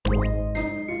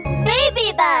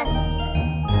Baby Bus!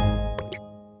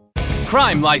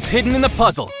 Crime lies hidden in the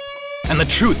puzzle, and the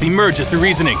truth emerges through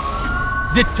reasoning.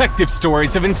 Detective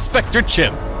Stories of Inspector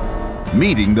Chimp.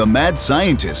 Meeting the Mad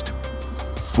Scientist.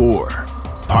 4,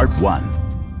 Part 1.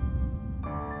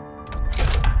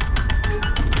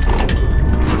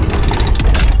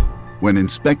 When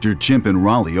Inspector Chimp and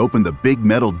Rollie opened the big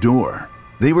metal door,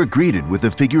 they were greeted with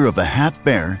the figure of a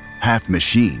half-bear,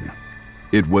 half-machine.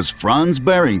 It was Franz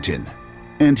Barrington,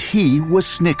 and he was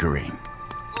snickering.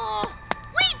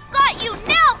 We've got you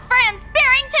now, Franz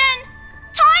Barrington!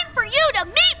 Time for you to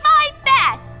meet my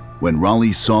best! When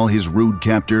Rollie saw his rude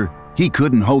captor, he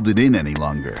couldn't hold it in any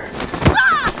longer.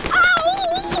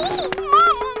 Ow!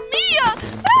 Mamma mia!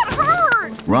 That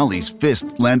hurt! Rollie's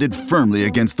fist landed firmly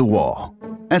against the wall.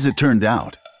 As it turned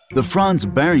out, the Franz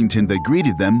Barrington that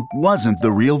greeted them wasn't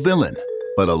the real villain,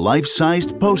 but a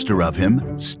life-sized poster of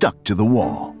him stuck to the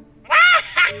wall.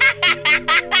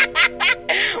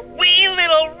 Wee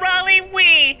little Rollie,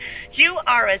 wee! You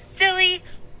are a silly,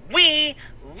 wee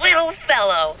little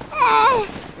fellow.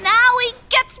 Now he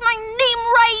gets my name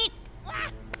right!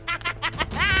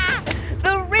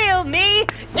 The real me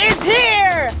is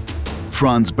here!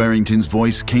 Franz Barrington's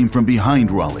voice came from behind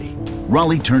Rollie.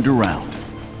 Rollie turned around.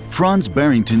 Franz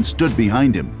Barrington stood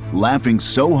behind him, laughing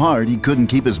so hard he couldn't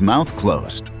keep his mouth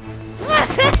closed.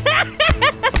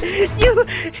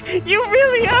 You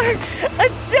really are a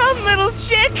dumb little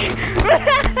chick!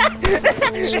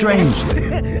 Strangely,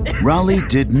 Rollie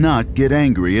did not get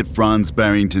angry at Franz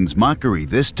Barrington's mockery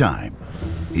this time.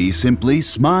 He simply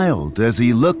smiled as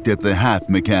he looked at the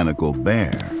half-mechanical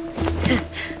bear.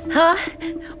 Huh?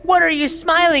 What are you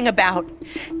smiling about?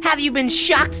 Have you been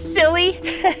shocked, silly?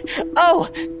 Oh,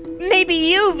 maybe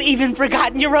you've even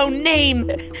forgotten your own name.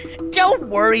 Don't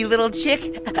worry, little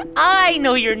chick. I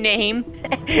know your name.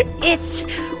 It's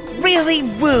really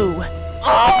Woo.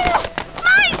 Oh!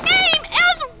 My name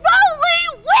is Rollie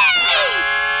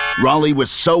Wee! Rollie was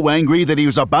so angry that he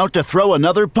was about to throw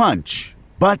another punch,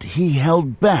 but he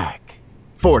held back.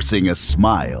 Forcing a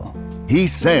smile, he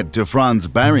said to Franz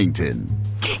Barrington,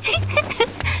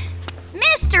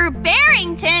 Mr.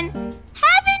 Barrington,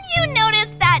 haven't you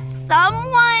noticed that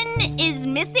someone is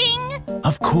missing?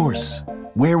 "Of course.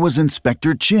 Where was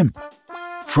Inspector Chimp?"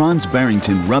 Franz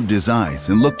Barrington rubbed his eyes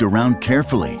and looked around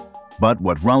carefully. But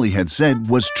what Rollie had said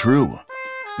was true.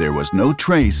 There was no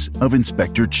trace of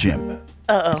Inspector Chimp.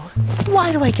 Uh-oh.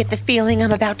 Why do I get the feeling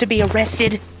I'm about to be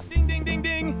arrested? Ding, ding, ding,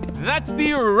 ding. That's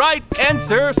the right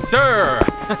answer, sir.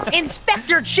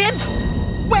 Inspector Chimp!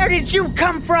 Where did you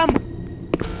come from?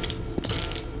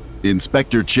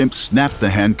 Inspector Chimp snapped the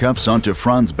handcuffs onto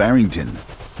Franz Barrington.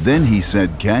 Then he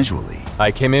said casually,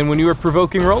 I came in when you were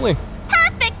provoking Rollie.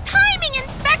 Perfect timing,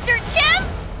 Inspector Chimp!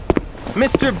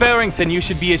 Mr. Barrington, you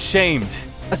should be ashamed.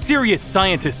 A serious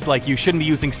scientist like you shouldn't be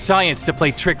using science to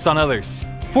play tricks on others.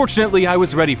 Fortunately, I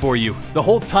was ready for you. The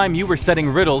whole time you were setting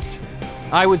riddles,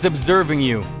 I was observing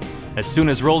you. As soon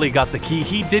as Rollie got the key,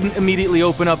 he didn't immediately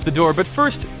open up the door, but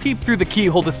first peeped through the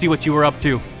keyhole to see what you were up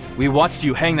to. We watched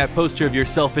you hang that poster of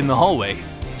yourself in the hallway.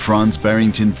 Franz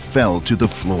Barrington fell to the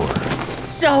floor.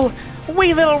 So,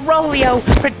 wee little Rolio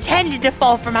pretended to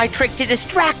fall for my trick to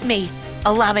distract me,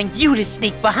 allowing you to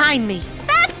sneak behind me.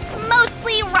 That's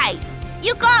mostly right.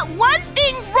 You got one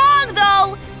thing wrong,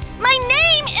 though. My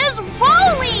name is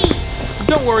Rollie!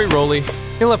 Don't worry, Rollie.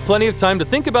 He'll have plenty of time to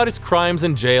think about his crimes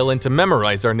in jail and to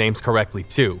memorize our names correctly,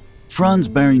 too. Franz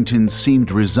Barrington seemed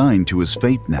resigned to his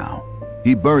fate now.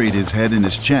 He buried his head in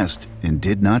his chest and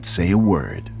did not say a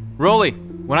word. Rollie,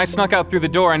 when I snuck out through the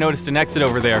door, I noticed an exit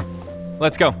over there.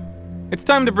 Let's go. It's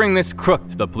time to bring this crook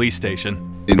to the police station.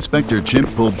 Inspector Chimp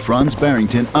pulled Franz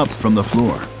Barrington up from the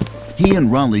floor. He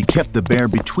and Rollie kept the bear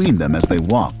between them as they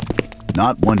walked,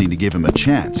 not wanting to give him a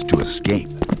chance to escape.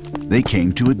 They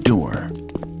came to a door.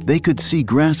 They could see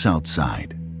grass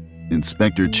outside.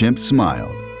 Inspector Chimp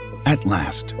smiled. At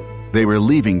last, they were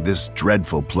leaving this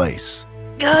dreadful place.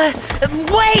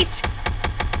 Wait!